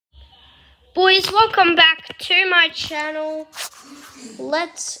Boys, welcome back to my channel.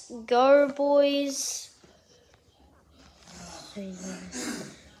 Let's go, boys.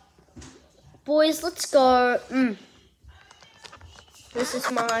 Boys, let's go. This is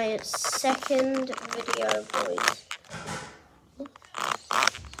my second video, boys.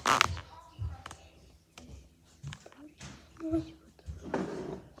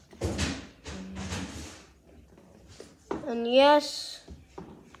 And yes,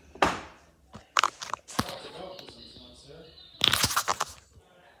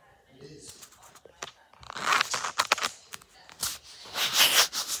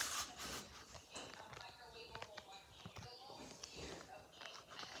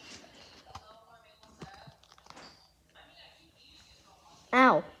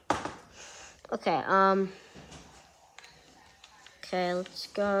 ow. Okay, okay, let's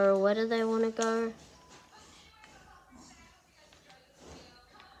go. Where do they want to go?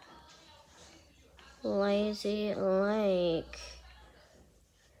 Lazy Lake.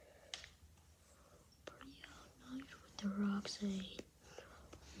 With the rocks,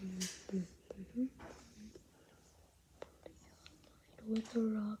 with the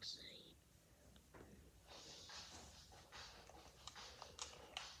rocks.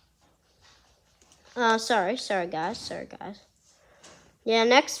 Sorry guys. Yeah,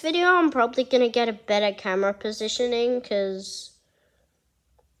 next video I'm probably gonna get a better camera positioning, cause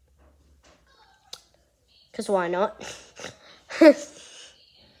why not?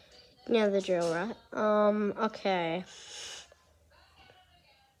 Yeah, the drill, right? Okay.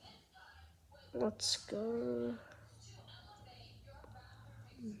 Let's go.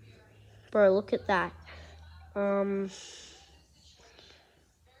 Bro, look at that. 10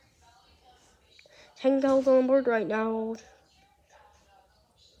 gold on board right now.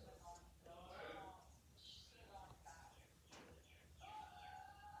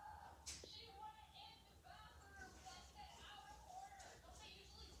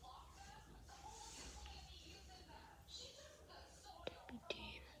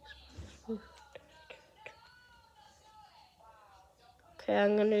 Okay,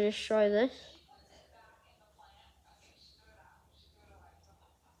 I'm gonna destroy this.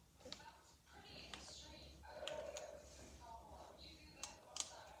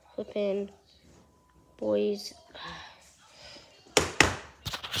 Flipping boys.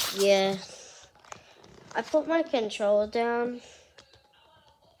 Yeah. I put my controller down.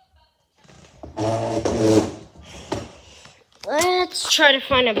 Let's try to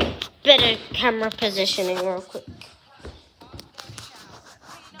find a better camera positioning real quick.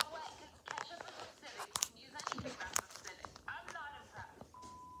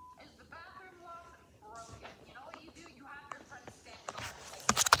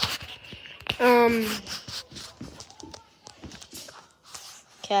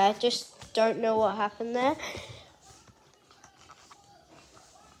 Okay, I just don't know what happened there.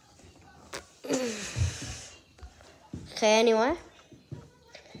 Okay, anyway.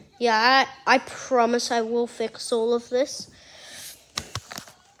 Yeah, I promise I will fix all of this.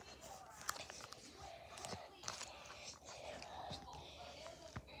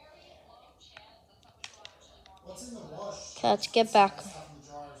 Okay, let's get back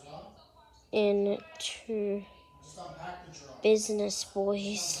into business,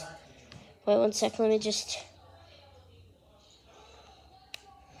 boys. Wait 1 second, let me just...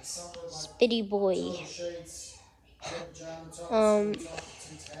 Spitty boy.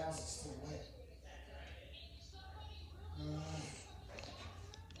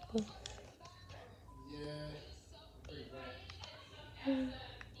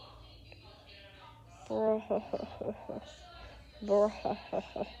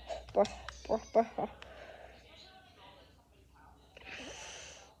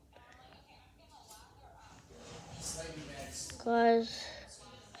 Guys,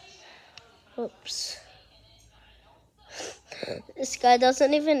 oops. This guy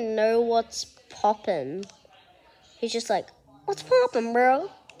doesn't even know what's poppin'. He's just like, what's poppin',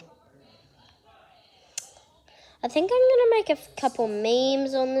 bro? I think I'm gonna make a couple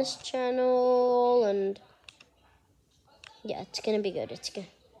memes on this channel, and yeah, it's gonna be good. It's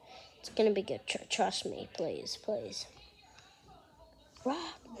gonna be good. Trust me, please. Rock,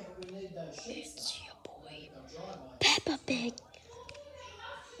 it's your boy, Peppa Pig.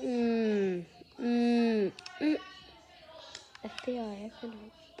 FBI, open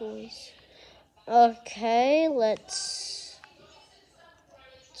up, boys. Okay, let's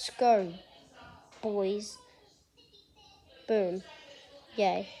go, boys. Boom.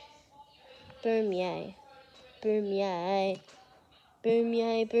 Yay. Boom, yay. Boom, yay. Boom,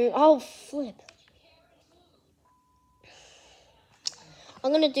 yay, boom. Oh, flip.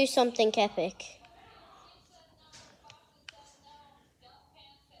 I'm gonna do something epic.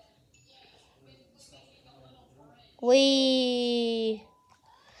 Wait,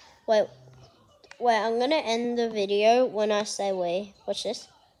 I'm gonna end the video when I say we. Watch this.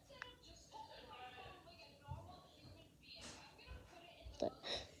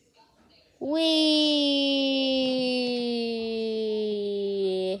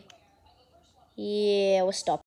 Yeah, we'll stop.